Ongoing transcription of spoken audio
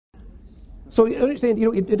So you understand,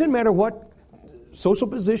 it doesn't matter what social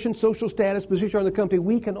position, social status, position in the company,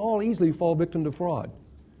 we can all easily fall victim to fraud,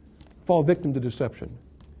 fall victim to deception.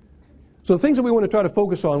 So the things that we want to try to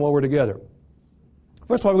focus on while we're together.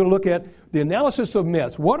 First of all, we're going to look at the analysis of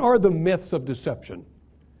myths. What are the myths of deception?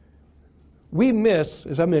 We miss,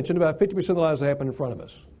 as I mentioned, about 50% of the lies that happen in front of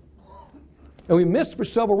us. And we miss for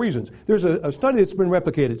several reasons. There's a study that's been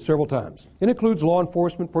replicated several times. It includes law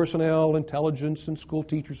enforcement personnel, intelligence, and school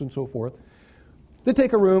teachers and so forth. They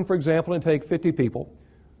take a room, for example, and take 50 people,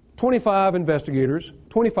 25 investigators,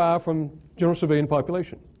 25 from general civilian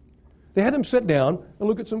population. They had them sit down and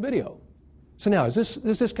look at some video. So now, is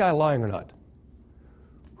this guy lying or not?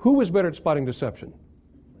 Who was better at spotting deception?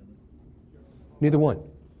 Neither one.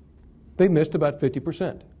 They missed about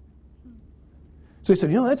 50%. So they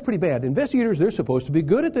said, that's pretty bad. Investigators, they're supposed to be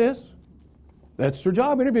good at this. That's their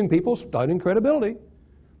job, interviewing people, studying credibility.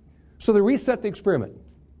 So they reset the experiment.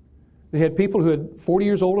 They had people who had 40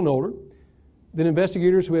 years old and older, then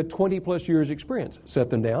investigators who had 20-plus years experience. Set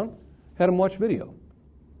them down, had them watch video.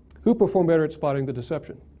 Who performed better at spotting the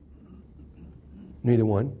deception? Neither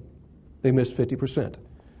one. They missed 50%.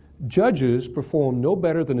 Judges perform no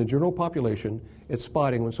better than the general population at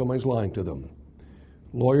spotting when somebody's lying to them.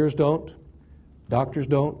 Lawyers don't. Doctors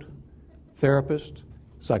don't. Therapists,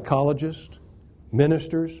 psychologists,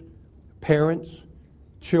 ministers, parents,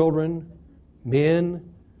 children,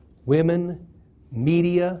 men, women,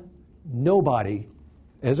 media, nobody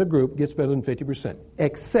as a group gets better than 50%,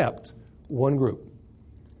 except one group.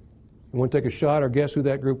 You want to take a shot or guess who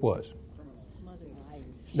that group was?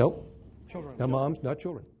 Nope. Children. Not moms, not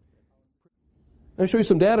children. I'll show you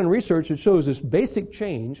some data and research that shows this basic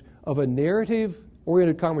change of a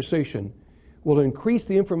narrative-oriented conversation will increase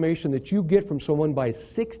the information that you get from someone by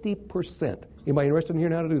 60%. Anybody interested in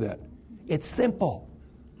hearing how to do that? It's simple.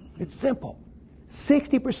 It's simple.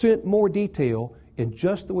 60% more detail in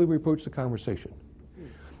just the way we approach the conversation.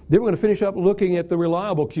 Then we're going to finish up looking at the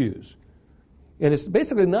reliable cues. And it's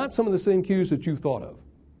basically not some of the same cues that you thought of.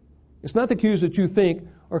 It's not the cues that you think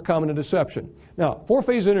are common to deception. Now,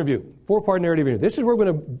 four-phase interview, four-part narrative interview. This is where we're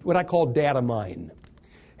going to, what I call data mine.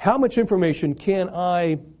 How much information can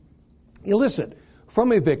I elicit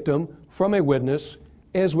from a victim, from a witness,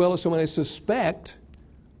 as well as someone I suspect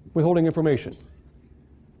withholding information?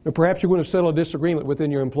 Or perhaps you're going to settle a disagreement within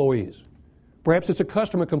your employees. Perhaps it's a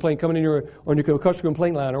customer complaint coming in on your customer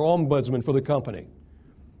complaint line or ombudsman for the company.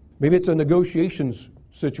 Maybe it's a negotiations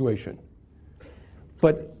situation.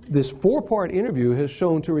 But this four-part interview has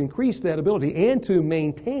shown to increase that ability and to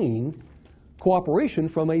maintain cooperation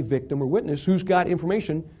from a victim or witness who's got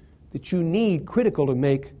information that you need critical to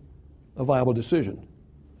make a viable decision.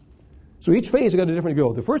 So each phase has got a different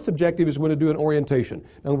goal. The first objective is we're going to do an orientation.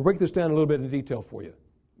 Now, we'll break this down a little bit in detail for you.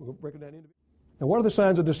 We'll break it down into. Now, what are the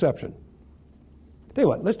signs of deception? Tell you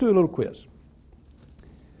what, let's do a little quiz.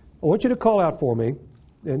 I want you to call out for me,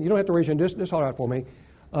 and you don't have to raise your hand, just call out for me.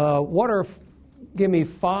 Give me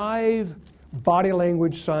 5 body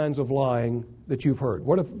language signs of lying that you've heard.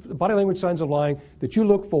 What are body language signs of lying that you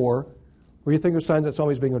look for where you think of signs that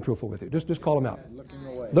somebody's being untruthful with you? Just call them out. Looking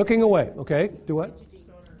away. Looking away, okay. Do what?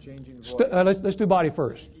 Changing voice. Let's do body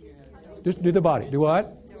first. Just do the body. Do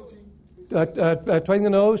what? Twitching the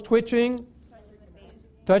nose, twitching,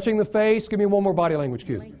 touching the face. Give me one more body language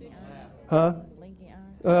cue. Huh?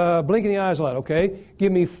 Blinking the eyes a lot, okay.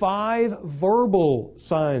 Give me 5 verbal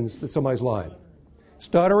signs that somebody's lying.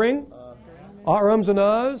 Stuttering, ums and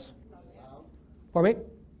uhs. Pardon me?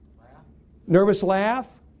 Nervous laugh.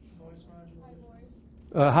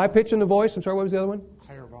 High pitch in the voice. I'm sorry, what was the other one?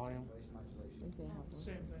 Higher volume.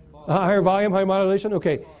 Higher volume, high modulation.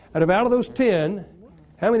 Okay. Out of those 10,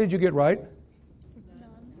 how many did you get right?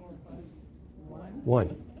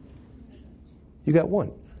 1. You got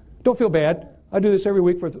 1. Don't feel bad. I do this every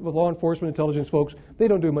week with law enforcement, intelligence folks. They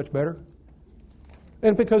don't do much better.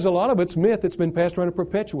 And because a lot of it's myth that's been passed around and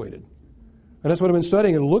perpetuated. And that's what I've been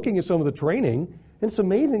studying and looking at some of the training. And it's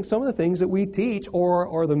amazing some of the things that we teach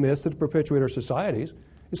or the myths that perpetuate our societies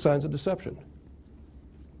is signs of deception.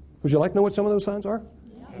 Would you like to know what some of those signs are?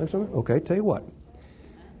 Yeah. Okay, tell you what.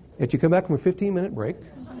 If you come back from a 15-minute break,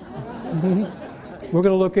 we're going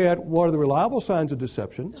to look at what are the reliable signs of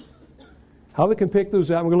deception, how we can pick those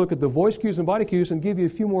out. We're going to look at the voice cues and body cues and give you a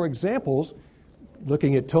few more examples,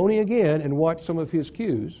 looking at Tony again and watch some of his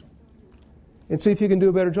cues, and see if you can do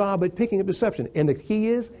a better job at picking up deception. And the key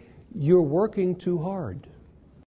is, you're working too hard.